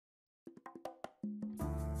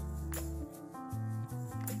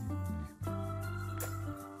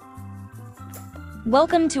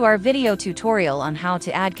Welcome to our video tutorial on how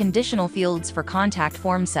to add conditional fields for Contact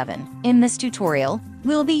Form 7. In this tutorial,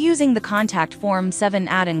 we'll be using the Contact Form 7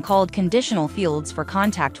 add-in called Conditional Fields for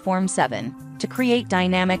Contact Form 7 to create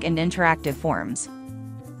dynamic and interactive forms.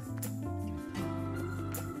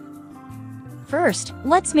 First,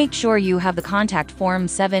 let's make sure you have the Contact Form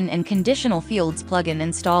 7 and Conditional Fields plugin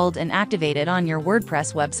installed and activated on your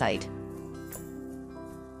WordPress website.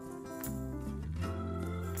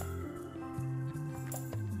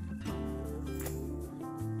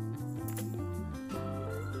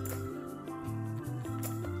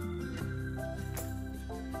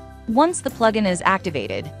 Once the plugin is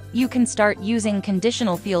activated, you can start using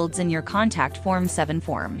conditional fields in your Contact Form 7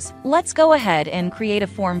 forms. Let's go ahead and create a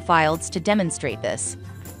form files to demonstrate this.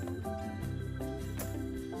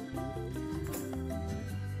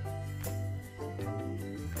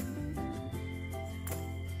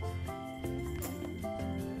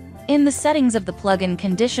 In the settings of the plugin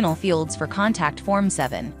Conditional Fields for Contact Form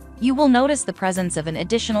 7, you will notice the presence of an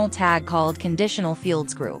additional tag called Conditional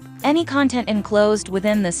Fields Group. Any content enclosed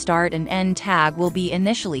within the start and end tag will be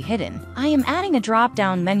initially hidden. I am adding a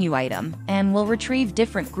drop-down menu item and will retrieve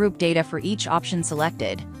different group data for each option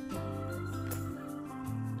selected.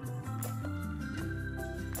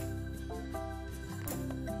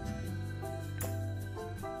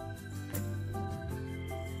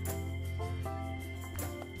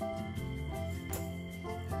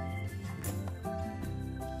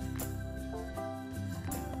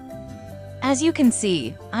 As you can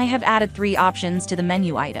see, I have added 3 options to the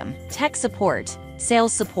menu item: Tech Support,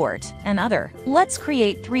 Sales Support, and Other. Let's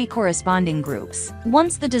create 3 corresponding groups.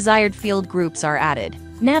 Once the desired field groups are added,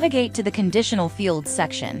 navigate to the Conditional Fields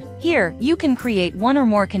section. Here, you can create 1 or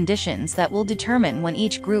more conditions that will determine when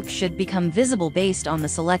each group should become visible based on the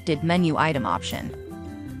selected menu item option.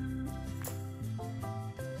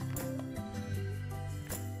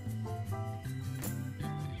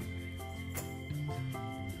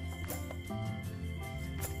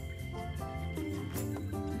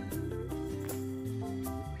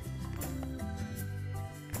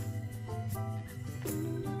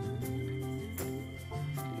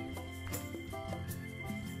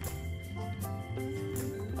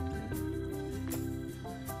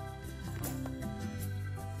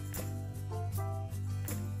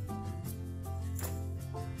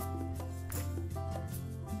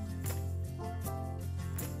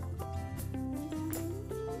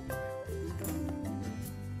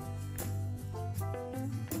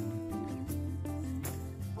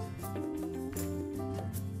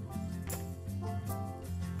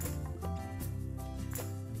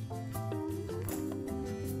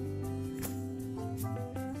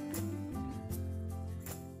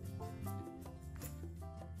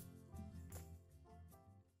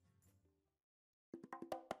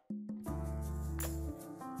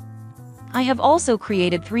 I have also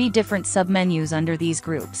created 3 different submenus under these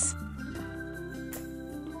groups.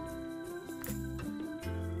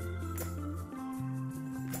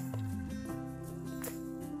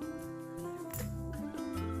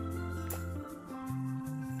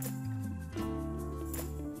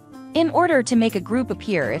 In order to make a group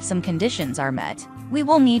appear if some conditions are met, we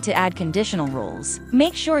will need to add conditional rules.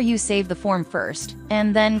 Make sure you save the form first,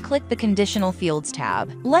 and then click the Conditional Fields tab.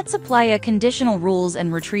 Let's apply a conditional rules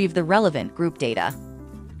and retrieve the relevant group data.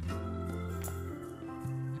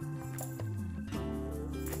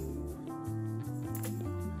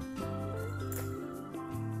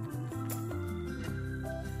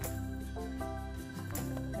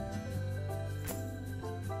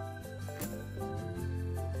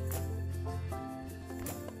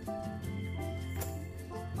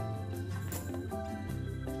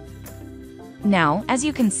 Now, as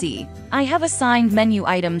you can see, I have assigned menu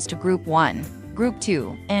items to Group 1, Group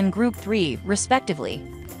 2, and Group 3, respectively.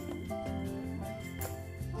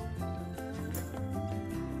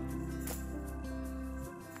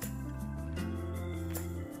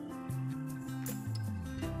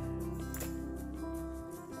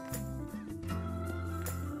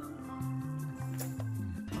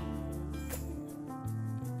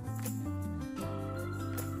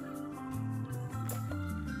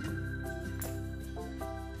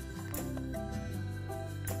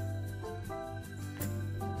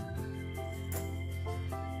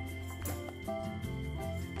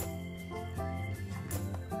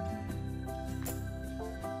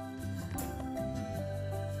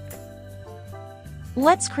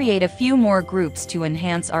 Let's create a few more groups to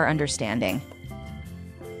enhance our understanding.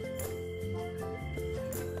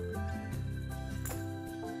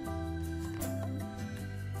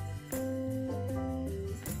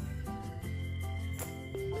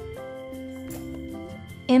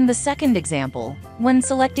 In the second example, when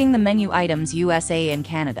selecting the menu items USA and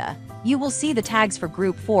Canada, you will see the tags for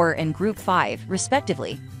Group 4 and Group 5,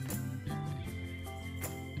 respectively.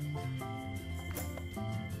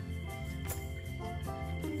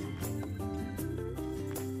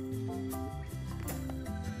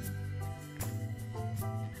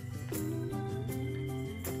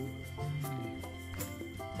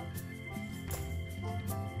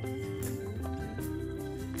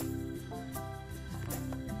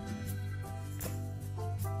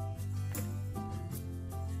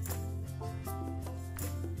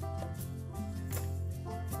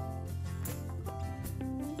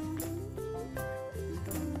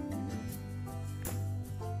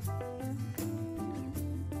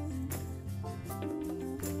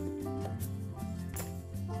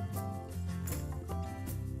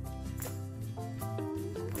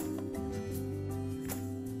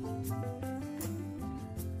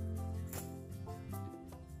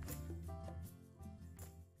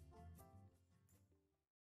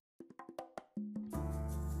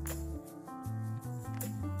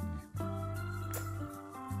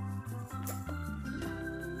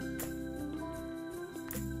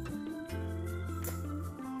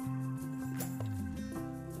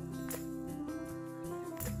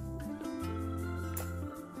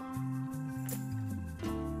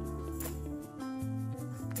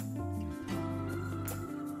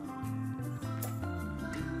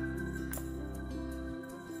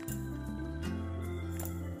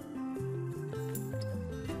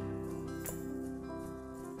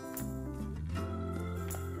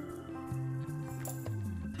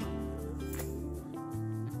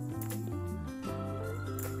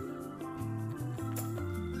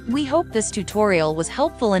 We hope this tutorial was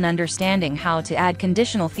helpful in understanding how to add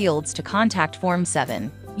conditional fields to Contact Form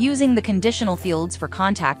 7, using the Conditional Fields for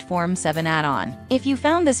Contact Form 7 add-on. If you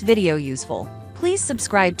found this video useful, please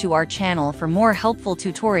subscribe to our channel for more helpful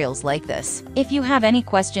tutorials like this. If you have any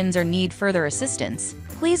questions or need further assistance,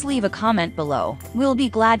 please leave a comment below. We'll be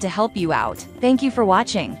glad to help you out. Thank you for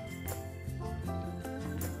watching.